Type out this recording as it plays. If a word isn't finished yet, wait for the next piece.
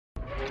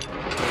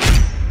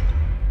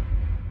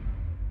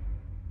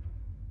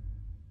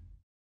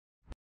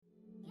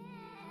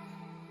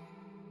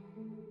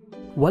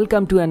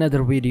Welcome to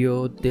another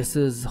video. This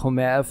is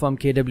Homer from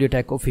KW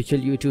Tech official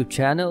YouTube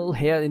channel.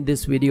 Here in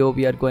this video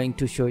we are going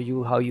to show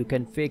you how you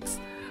can fix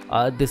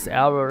this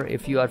error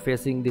if you are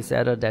facing this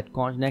error, that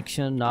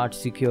connection not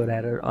secure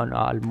error on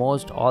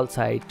almost all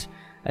sites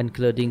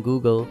including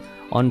Google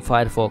on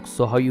Firefox.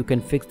 So how you can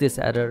fix this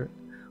error,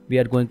 we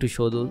are going to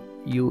show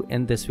you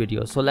in this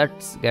video. So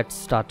let's get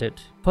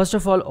started. First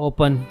of all,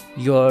 open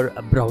your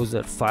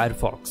browser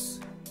Firefox.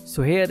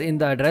 So here in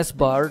the address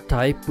bar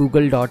type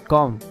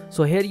google.com.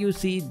 So here you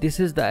see this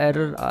is the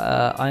error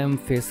I am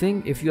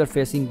facing. If you are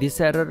facing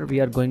this error, we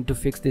are going to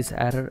fix this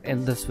error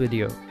in this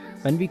video.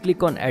 When we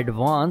click on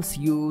advanced,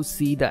 you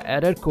see the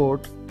error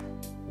code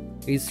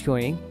is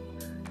showing,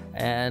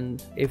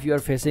 and if you are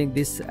facing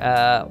this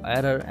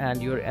error and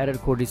your error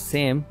code is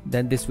same,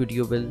 then this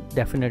video will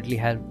definitely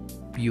help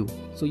you.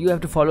 So you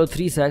have to follow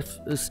three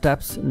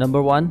steps.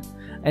 Number one,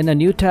 in a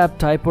new tab,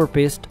 type or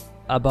paste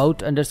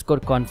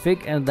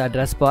about_config in the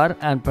address bar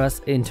and press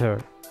enter.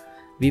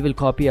 We will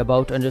copy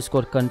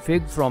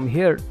about_config from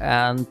here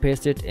and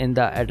paste it in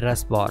the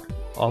address bar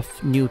of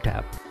new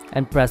tab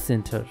and press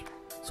enter.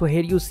 So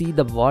here you see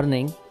the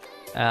warning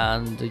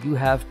and you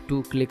have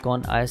to click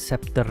on I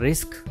accept the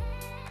risk.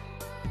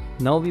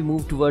 Now we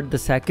move toward the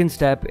second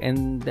step.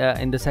 In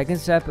the second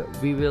step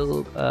we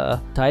will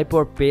type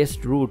or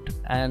paste root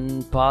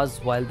and pause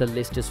while the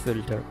list is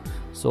filtered.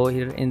 So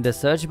here in the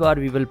search bar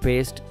we will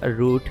paste a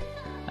root,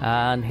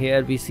 and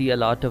here we see a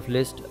lot of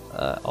list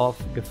of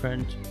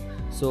different.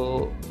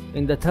 So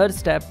in the third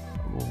step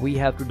we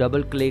have to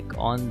double click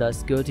on the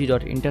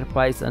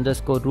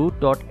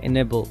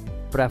security.enterprise_root.enable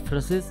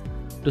preferences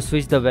to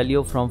switch the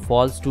value from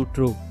false to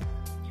true.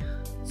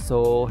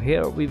 So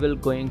here we will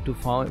going to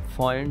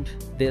find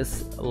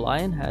this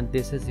line, and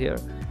this is here,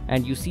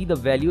 and you see the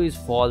value is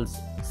false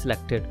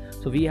selected.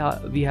 So we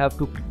have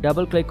to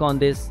double click on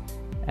this,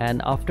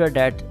 and after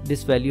that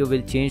this value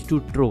will change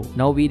to true.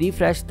 Now we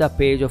refresh the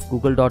page of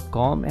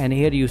google.com, and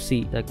here you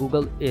see that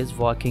Google is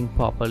working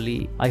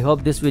properly. I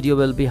hope this video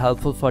will be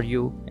helpful for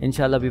you.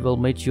 Inshallah we will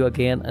meet you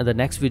again in the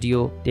next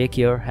video. Take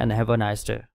care and have a nice day.